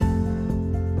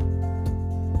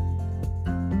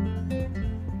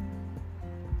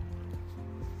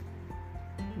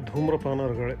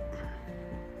ಧೂಮ್ರಪಾನರುಗಳೇ,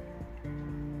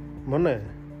 ಮೊನ್ನೆ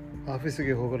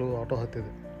ಆಫೀಸಿಗೆ ಹೋಗಲು ಆಟೋ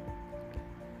ಹತ್ತಿದೆ.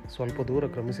 ಸ್ವಲ್ಪ ದೂರ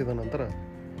ಕ್ರಮಿಸಿದ ನಂತರ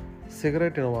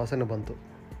ಸಿಗರೇಟಿನ ವಾಸನೆ ಬಂತು.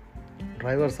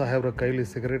 ಡ್ರೈವರ್ ಸಾಹೇಬ್ರ ಕೈಲಿ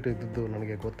ಸಿಗರೇಟು ಇದ್ದಿದ್ದು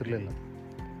ನನಗೆ ಗೊತ್ತಿರಲಿಲ್ಲ.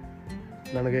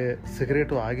 ನನಗೆ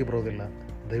ಸಿಗರೇಟು ಆಗಿ ಬರೋದಿಲ್ಲ,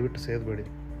 ದಯವಿಟ್ಟು ಸೇದಬೇಡಿ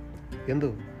ಎಂದು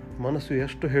ಮನಸ್ಸು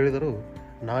ಎಷ್ಟು ಹೇಳಿದರೂ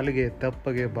ನಾಲಿಗೆ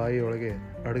ತೆಪ್ಪಗೆ ಬಾಯಿಯೊಳಗೆ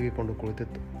ಅಡಗಿಕೊಂಡು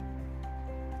ಕುಳಿತಿತ್ತು.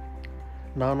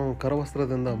 ನಾನು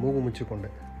ಕರವಸ್ತ್ರದಿಂದ ಮೂಗು ಮುಚ್ಚಿಕೊಂಡೆ.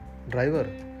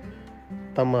 ಡ್ರೈವರ್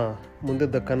ತಮ್ಮ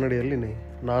ಮುಂದಿದ್ದ ಕನ್ನಡಿಯಲ್ಲಿ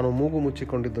ನಾನು ಮೂಗು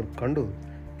ಮುಚ್ಚಿಕೊಂಡಿದ್ದು ಕಂಡು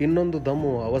ಇನ್ನೊಂದು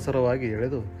ದಮ್ಮು ಅವಸರವಾಗಿ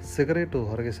ಎಳೆದು ಸಿಗರೇಟು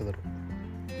ಹೊರಗೆಸೆದರು.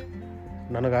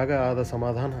 ನನಗಾಗ ಆದ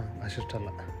ಸಮಾಧಾನ ಅಷ್ಟಿಷ್ಟಲ್ಲ.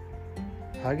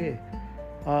 ಹಾಗೆ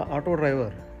ಆ ಆಟೋ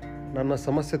ಡ್ರೈವರ್ ನನ್ನ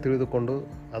ಸಮಸ್ಯೆ ತಿಳಿದುಕೊಂಡು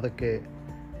ಅದಕ್ಕೆ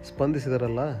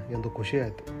ಸ್ಪಂದಿಸಿದರಲ್ಲ ಎಂದು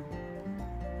ಖುಷಿಯಾಯಿತು.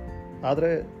 ಆದರೆ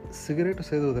ಸಿಗರೇಟು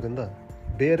ಸೇದುವುದರಿಂದ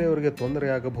ಬೇರೆಯವರಿಗೆ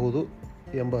ತೊಂದರೆಯಾಗಬಹುದು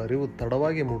ಎಂಬ ಅರಿವು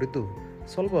ತಡವಾಗಿ ಮೂಡಿದ್ದು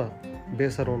ಸ್ವಲ್ಪ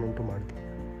ಬೇಸರವನ್ನುಂಟು ಮಾಡಿತು.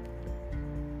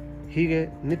 ಹೀಗೆ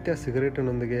ನಿತ್ಯ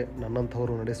ಸಿಗರೇಟಿನೊಂದಿಗೆ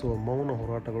ನನ್ನಂಥವರು ನಡೆಸುವ ಮೌನ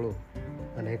ಹೋರಾಟಗಳು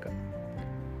ಅನೇಕ.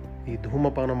 ಈ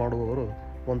ಧೂಮಪಾನ ಮಾಡುವವರು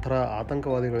ಒಂಥರ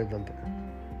ಆತಂಕವಾದಿಗಳಿದ್ದಂತೆ,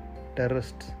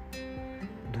 ಟೆರರಿಸ್ಟ್ಸ್.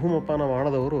 ಧೂಮಪಾನ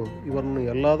ಮಾಡದವರು ಇವರನ್ನು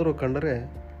ಎಲ್ಲಾದರೂ ಕಂಡರೆ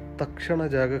ತಕ್ಷಣ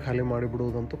ಜಾಗ ಖಾಲಿ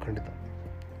ಮಾಡಿಬಿಡುವುದಂತೂ ಖಂಡಿತ.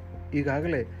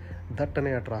 ಈಗಾಗಲೇ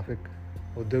ದಟ್ಟಣೆಯ ಟ್ರಾಫಿಕ್,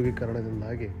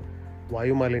 ಉದ್ಯೋಗೀಕರಣದಿಂದಾಗಿ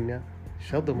ವಾಯುಮಾಲಿನ್ಯ,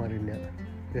 ಶಬ್ದ ಮಾಲಿನ್ಯ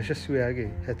ಯಶಸ್ವಿಯಾಗಿ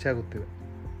ಹೆಚ್ಚಾಗುತ್ತಿವೆ.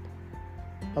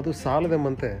 ಅದು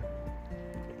ಸಾಲದೆಂಬಂತೆ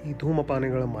ಈ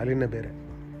ಧೂಮಪಾನಿಗಳ ಮಾಲಿನ್ಯ ಬೇರೆ.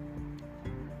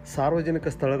 ಸಾರ್ವಜನಿಕ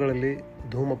ಸ್ಥಳಗಳಲ್ಲಿ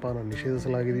ಧೂಮಪಾನ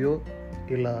ನಿಷೇಧಿಸಲಾಗಿದೆಯೋ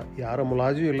ಇಲ್ಲ ಯಾರ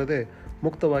ಮುಲಾಜು ಇಲ್ಲದೆ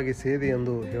ಮುಕ್ತವಾಗಿ ಸೇದಿ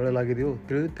ಎಂದು ಹೇಳಲಾಗಿದೆಯೋ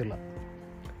ತಿಳಿಯುತ್ತಿಲ್ಲ.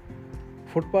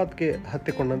 ಫುಟ್ಪಾತ್ಗೆ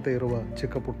ಹತ್ತಿಕೊಂಡಂತೆ ಇರುವ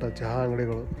ಚಿಕ್ಕ ಪುಟ್ಟ ಚಹಾ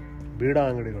ಅಂಗಡಿಗಳು, ಬೀಡಾ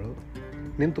ಅಂಗಡಿಗಳು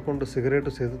ನಿಂತುಕೊಂಡು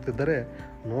ಸಿಗರೇಟು ಸೇದುತ್ತಿದ್ದರೆ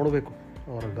ನೋಡಬೇಕು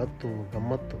ಅವರ ಗತ್ತು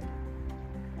ಗಮ್ಮತ್ತು.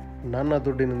 ನನ್ನ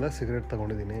ದುಡ್ಡಿನಿಂದ ಸಿಗರೇಟ್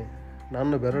ತಗೊಂಡಿದ್ದೀನಿ,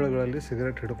 ನನ್ನ ಬೆರಳುಗಳಲ್ಲಿ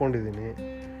ಸಿಗರೇಟ್ ಹಿಡ್ಕೊಂಡಿದ್ದೀನಿ,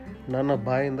 ನನ್ನ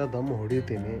ಬಾಯಿಂದ ದಮ್ಮು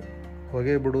ಹೊಡಿತೀನಿ,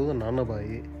 ಹೊಗೆ ಬಿಡುವುದು ನನ್ನ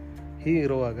ಬಾಯಿ.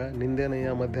 ಹೀಗಿರುವಾಗ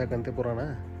ನಿಂದೇನಯ್ಯ ಮಧ್ಯಾಕಂತೆ ಪುರಾಣ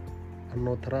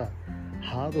ಅನ್ನೋ ಥರ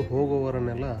ಹಾದು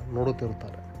ಹೋಗುವವರನ್ನೆಲ್ಲ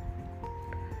ನೋಡುತ್ತಿರುತ್ತಾರೆ.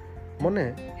 ಮೊನ್ನೆ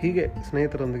ಹೀಗೆ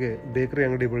ಸ್ನೇಹಿತರೊಂದಿಗೆ ಬೇಕರಿ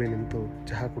ಅಂಗಡಿ ಬಳಿ ನಿಂತು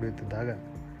ಚಹಾ ಕುಡಿಯುತ್ತಿದ್ದಾಗ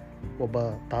ಒಬ್ಬ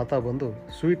ತಾತ ಬಂದು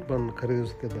ಸ್ವೀಟ್ ಬನ್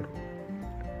ಖರೀದಿಸುತ್ತಿದ್ದರು.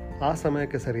 ಆ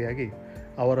ಸಮಯಕ್ಕೆ ಸರಿಯಾಗಿ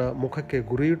ಅವರ ಮುಖಕ್ಕೆ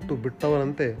ಗುರಿಯಿಟ್ಟು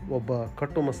ಬಿಟ್ಟವನಂತೆ ಒಬ್ಬ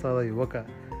ಕಟ್ಟುಮಸ್ತಾದ ಯುವಕ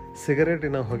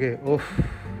ಸಿಗರೇಟಿನ ಹೊಗೆ ಓಫ್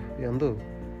ಎಂದು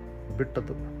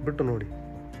ಬಿಟ್ಟು ನೋಡಿ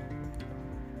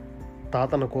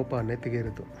ತಾತನ ಕೋಪ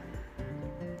ನೆತ್ತಿಗೇರಿತು.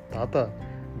 ತಾತ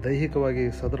ದೈಹಿಕವಾಗಿ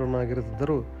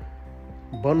ಸದೃಢನಾಗಿರುತ್ತಿದ್ದರೂ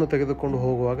ಬನ್ನು ತೆಗೆದುಕೊಂಡು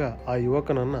ಹೋಗುವಾಗ ಆ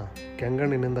ಯುವಕನನ್ನು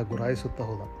ಕೆಂಗಣ್ಣಿನಿಂದ ಗುರಾಯಿಸುತ್ತಾ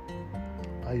ಹೋದ.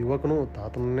 ಆ ಯುವಕನು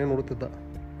ತಾತನನ್ನೇ ನೋಡುತ್ತಿದ್ದ.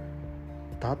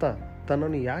 ತಾತ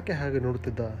ತನ್ನನ್ನು ಯಾಕೆ ಹಾಗೆ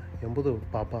ನೋಡುತ್ತಿದ್ದ ಎಂಬುದು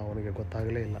ಪಾಪ ಅವನಿಗೆ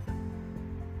ಗೊತ್ತಾಗಲೇ ಇಲ್ಲ.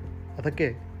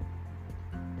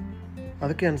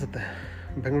 ಅದಕ್ಕೆ ಅನಿಸುತ್ತೆ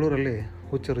ಬೆಂಗಳೂರಲ್ಲಿ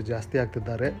ಹುಚ್ಚರು ಜಾಸ್ತಿ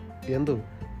ಆಗ್ತಿದ್ದಾರೆ ಎಂದು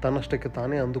ತನ್ನಷ್ಟಕ್ಕೆ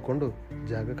ತಾನೇ ಅಂದುಕೊಂಡು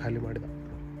ಜಾಗ ಖಾಲಿ ಮಾಡಿದ.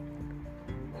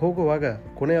 ಹೋಗುವಾಗ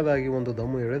ಕೊನೆಯದಾಗಿ ಒಂದು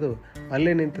ದಮ್ಮು ಎಳೆದು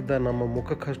ಅಲ್ಲೇ ನಿಂತಿದ್ದ ನಮ್ಮ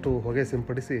ಮುಖಕ್ಕಷ್ಟು ಹೊಗೆ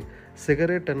ಸಿಂಪಡಿಸಿ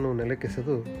ಸಿಗರೇಟನ್ನು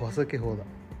ನೆಲಕ್ಕೆಸೆದು ಹೊಸಕ್ಕೆ ಹೋದ.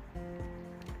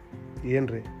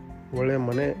 ಏನ್ರಿ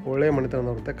ಒಳ್ಳೆ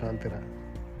ಮನೆತನದಂತೆ ಕಾಣ್ತೀರ.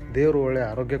 ದೇವರು ಒಳ್ಳೆ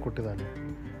ಆರೋಗ್ಯ ಕೊಟ್ಟಿದ್ದಾನೆ,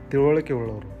 ತಿಳುವಳಿಕೆ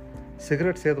ಉಳ್ಳವರು.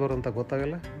 ಸಿಗರೇಟ್ ಸೇದಬಾರಂತ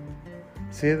ಗೊತ್ತಾಗಲ್ಲ,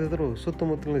 ಸೇದಿದರೂ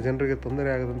ಸುತ್ತಮುತ್ತಲಿನ ಜನರಿಗೆ ತೊಂದರೆ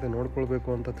ಆಗದಂತೆ ನೋಡ್ಕೊಳ್ಬೇಕು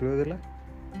ಅಂತ ತಿಳಿಯೋದಿಲ್ಲ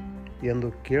ಎಂದು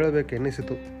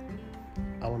ಕೇಳಬೇಕೆನ್ನಿಸಿತು.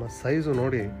 ಅವನ ಸೈಜು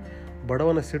ನೋಡಿ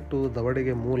ಬಡವನ ಸಿಟ್ಟು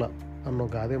ದವಡೆಗೆ ಮೂಲ ಅನ್ನೋ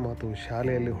ಗಾದೆ ಮಾತು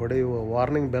ಶಾಲೆಯಲ್ಲಿ ಹೊಡೆಯುವ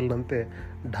ವಾರ್ನಿಂಗ್ ಬೆಲ್ನಂತೆ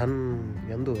ಢನ್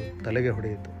ಎಂದು ತಲೆಗೆ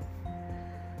ಹೊಡೆಯಿತು.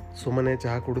 ಸುಮ್ಮನೆ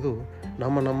ಚಹಾ ಕುಡಿದು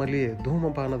ನಮ್ಮಲ್ಲಿಯೇ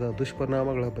ಧೂಮಪಾನದ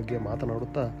ದುಷ್ಪರಿಣಾಮಗಳ ಬಗ್ಗೆ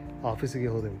ಮಾತನಾಡುತ್ತಾ ಆಫೀಸಿಗೆ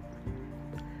ಹೋದೆವು.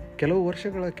 ಕೆಲವು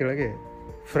ವರ್ಷಗಳ ಕೆಳಗೆ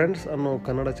ಫ್ರೆಂಡ್ಸ್ ಅನ್ನೋ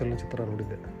ಕನ್ನಡ ಚಲನಚಿತ್ರ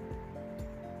ನೋಡಿದ್ದೆ.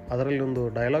 ಅದರಲ್ಲಿ ಒಂದು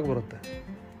ಡೈಲಾಗ್ ಬರುತ್ತೆ,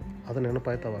 ಅದು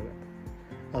ನೆನಪಾಯ್ತವಾಗ.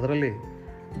 ಅದರಲ್ಲಿ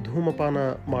ಧೂಮಪಾನ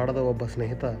ಮಾಡದ ಒಬ್ಬ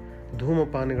ಸ್ನೇಹಿತ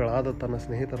ಧೂಮಪಾನಿಗಳಾದ ತನ್ನ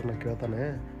ಸ್ನೇಹಿತರನ್ನ ಕೇಳ್ತಾನೆ,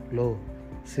 ಲೋ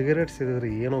ಸಿಗರೇಟ್ ಸೇದಿದ್ರೆ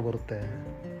ಏನೋ ಬರುತ್ತೆ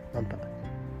ಅಂತ.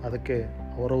 ಅದಕ್ಕೆ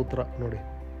ಅವರ ಉತ್ತರ ನೋಡಿ,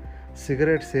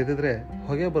 ಸಿಗರೇಟ್ ಸೇದಿದ್ರೆ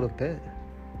ಹೊಗೆ ಬರುತ್ತೆ.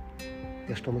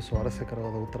 ಎಷ್ಟೊಂದು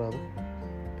ಸ್ವಾರಸ್ಯಕರವಾದ ಉತ್ತರ ಅದು.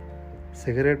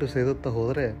 ಸಿಗರೇಟು ಸೇದುತ್ತಾ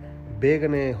ಹೋದರೆ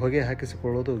ಬೇಗನೆ ಹೊಗೆ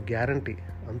ಹಾಕಿಸಿಕೊಳ್ಳೋದು ಗ್ಯಾರಂಟಿ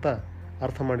ಅಂತ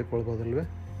ಅರ್ಥ ಮಾಡಿಕೊಳ್ಬೋದಲ್ವೇ?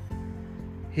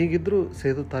 ಹೀಗಿದ್ದರೂ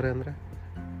ಸೇದುತ್ತಾರೆ ಅಂದರೆ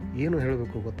ಏನು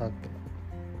ಹೇಳಬೇಕು ಗೊತ್ತಾಗ್ತದೆ.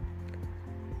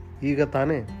 ಈಗ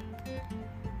ತಾನೇ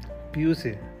PUC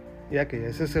ಯಾಕೆ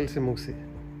SSLC ಮುಗಿಸಿ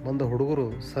ಬಂದ ಹುಡುಗರು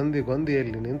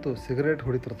ಸಂದಿಗೊಂದಿಯಲ್ಲಿ ನಿಂತು ಸಿಗರೇಟ್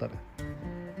ಹೊಡಿತಿರ್ತಾರೆ.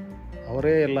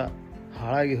 ಅವರೇ ಎಲ್ಲ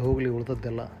ಹಾಳಾಗಿ ಹೋಗಲಿ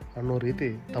ಉಳಿದದ್ದೆಲ್ಲ ಅನ್ನೋ ರೀತಿ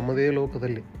ತಮ್ಮದೇ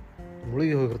ಲೋಕದಲ್ಲಿ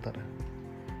ಮುಳುಗಿ ಹೋಗಿರ್ತಾರೆ.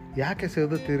 ಯಾಕೆ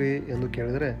ಸೇದುತ್ತೀರಿ ಎಂದು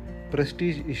ಕೇಳಿದರೆ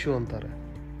ಪ್ರೆಸ್ಟೀಜ್ ಇಶ್ಯೂ ಅಂತಾರೆ.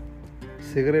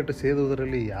 ಸಿಗರೇಟ್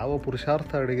ಸೇದುವುದರಲ್ಲಿ ಯಾವ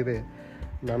ಪುರುಷಾರ್ಥ ಅಡಗಿದೆ?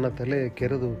 ನನ್ನ ತಲೆ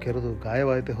ಕೆರೆದು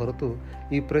ಗಾಯವಾಯಿತೆ ಹೊರತು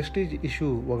ಈ ಪ್ರೆಸ್ಟೀಜ್ ಇಶ್ಯೂ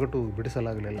ಒಗಟು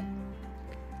ಬಿಡಿಸಲಾಗಲಿಲ್ಲ.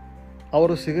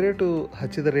 ಅವರು ಸಿಗರೇಟು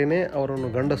ಹಚ್ಚಿದರೇನೇ ಅವರನ್ನು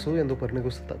ಗಂಡಸು ಎಂದು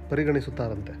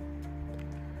ಪರಿಗಣಿಸುತ್ತಾರಂತೆ.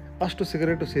 ಅಷ್ಟು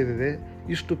ಸಿಗರೇಟು ಸೇದಿದೆ,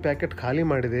 ಇಷ್ಟು ಪ್ಯಾಕೆಟ್ ಖಾಲಿ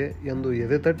ಮಾಡಿದೆ ಎಂದು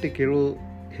ಎದೆ ತಟ್ಟಿ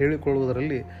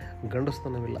ಹೇಳಿಕೊಳ್ಳುವುದರಲ್ಲಿ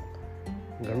ಗಂಡಸ್ತನವಿಲ್ಲ.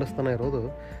 ಗಂಡಸ್ತನ ಇರೋದು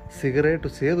ಸಿಗರೇಟು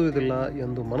ಸೇದುವುದಿಲ್ಲ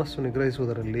ಎಂದು ಮನಸ್ಸು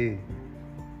ನಿಗ್ರಹಿಸುವುದರಲ್ಲಿ.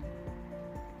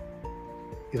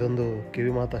 ಇದೊಂದು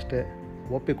ಕಿವಿ ಮಾತಷ್ಟೇ,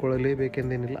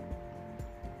 ಒಪ್ಪಿಕೊಳ್ಳಲೇಬೇಕೆಂದೇನಿಲ್ಲ.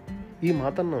 ಈ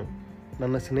ಮಾತನ್ನು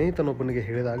ನನ್ನ ಸ್ನೇಹಿತನೊಬ್ಬನಿಗೆ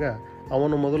ಹೇಳಿದಾಗ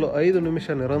ಅವನು ಮೊದಲು 5 ನಿಮಿಷ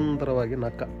ನಿರಂತರವಾಗಿ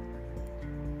ನಕ್ಕ.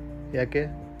 ಯಾಕೆ,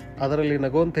 ಅದರಲ್ಲಿ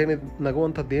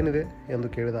ನಗುವಂಥದ್ದೇನಿದೆ ಎಂದು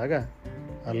ಕೇಳಿದಾಗ,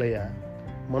 ಅಲ್ಲಯ್ಯ,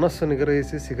 ಮನಸ್ಸು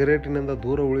ನಿಗ್ರಹಿಸಿ ಸಿಗರೇಟಿನಿಂದ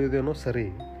ದೂರ ಉಳಿಯುವುದೇನೋ ಸರಿ,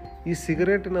 ಈ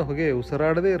ಸಿಗರೇಟಿನ ಹೊಗೆ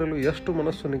ಉಸಿರಾಡದೇ ಇರಲು ಎಷ್ಟು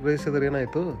ಮನಸ್ಸು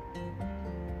ನಿಗ್ರಹಿಸಿದರೇನಾಯಿತು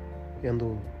ಎಂದು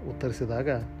ಉತ್ತರಿಸಿದಾಗ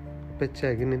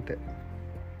ಪೆಚ್ಚಾಗಿ ನಿಂತೆ.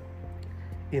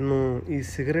 ಇನ್ನು ಈ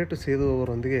ಸಿಗರೇಟು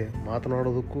ಸೇದುವವರೊಂದಿಗೆ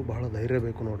ಮಾತನಾಡೋದಕ್ಕೂ ಬಹಳ ಧೈರ್ಯ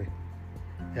ಬೇಕು ನೋಡಿ.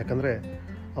 ಯಾಕಂದರೆ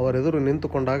ಅವರೆದುರು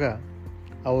ನಿಂತುಕೊಂಡಾಗ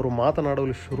ಅವರು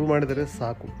ಮಾತನಾಡಲು ಶುರು ಮಾಡಿದರೆ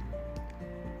ಸಾಕು,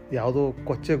 ಯಾವುದೋ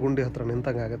ಕೊಚ್ಚೆ ಗುಂಡಿ ಹತ್ರ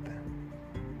ನಿಂತಂಗಾಗತ್ತೆ.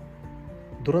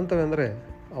 ದುರಂತವೆಂದರೆ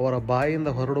ಅವರ ಬಾಯಿಯಿಂದ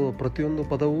ಹೊರಡುವ ಪ್ರತಿಯೊಂದು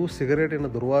ಪದವೂ ಸಿಗರೇಟಿನ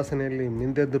ದುರ್ವಾಸನೆಯಲ್ಲಿ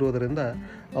ಮಿಂದೆದ್ದಿರುವುದರಿಂದ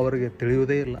ಅವರಿಗೆ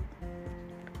ತಿಳಿಯುವುದೇ ಇಲ್ಲ.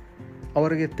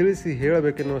 ಅವರಿಗೆ ತಿಳಿಸಿ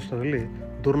ಹೇಳಬೇಕೆನ್ನುವಷ್ಟರಲ್ಲಿ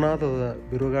ದುರ್ನಾದದ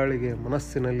ಬಿರುಗಾಳಿಗೆ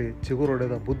ಮನಸ್ಸಿನಲ್ಲಿ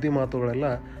ಚಿಗುರೊಡೆದ ಬುದ್ಧಿ ಮಾತುಗಳೆಲ್ಲ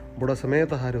ಬುಡ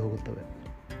ಸಮೇತ ಹಾರಿ ಹೋಗುತ್ತವೆ.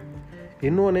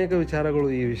 ಇನ್ನೂ ಅನೇಕ ವಿಚಾರಗಳು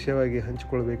ಈ ವಿಷಯವಾಗಿ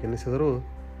ಹಂಚಿಕೊಳ್ಳಬೇಕೆನ್ನಿಸಿದರೂ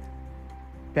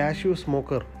ಪ್ಯಾಶಿವ್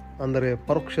ಸ್ಮೋಕರ್ ಅಂದರೆ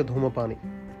ಪರೋಕ್ಷ ಧೂಮಪಾನಿ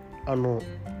ಅನ್ನೋ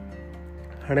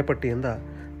ಹಣೆಪಟ್ಟಿಯಿಂದ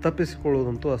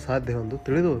ತಪ್ಪಿಸಿಕೊಳ್ಳುವುದಂತೂ ಅಸಾಧ್ಯವೆಂದು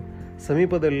ತಿಳಿದು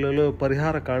ಸಮೀಪದಲ್ಲೆಲ್ಲೂ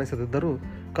ಪರಿಹಾರ ಕಾಣಿಸದಿದ್ದರೂ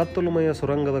ಕತ್ತಲುಮಯ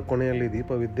ಸುರಂಗದ ಕೊನೆಯಲ್ಲಿ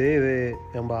ದೀಪವಿದ್ದೇ ಇದೆ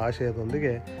ಎಂಬ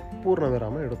ಆಶಯದೊಂದಿಗೆ ಪೂರ್ಣ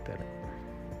ವಿರಾಮ ಇಡುತ್ತೇನೆ.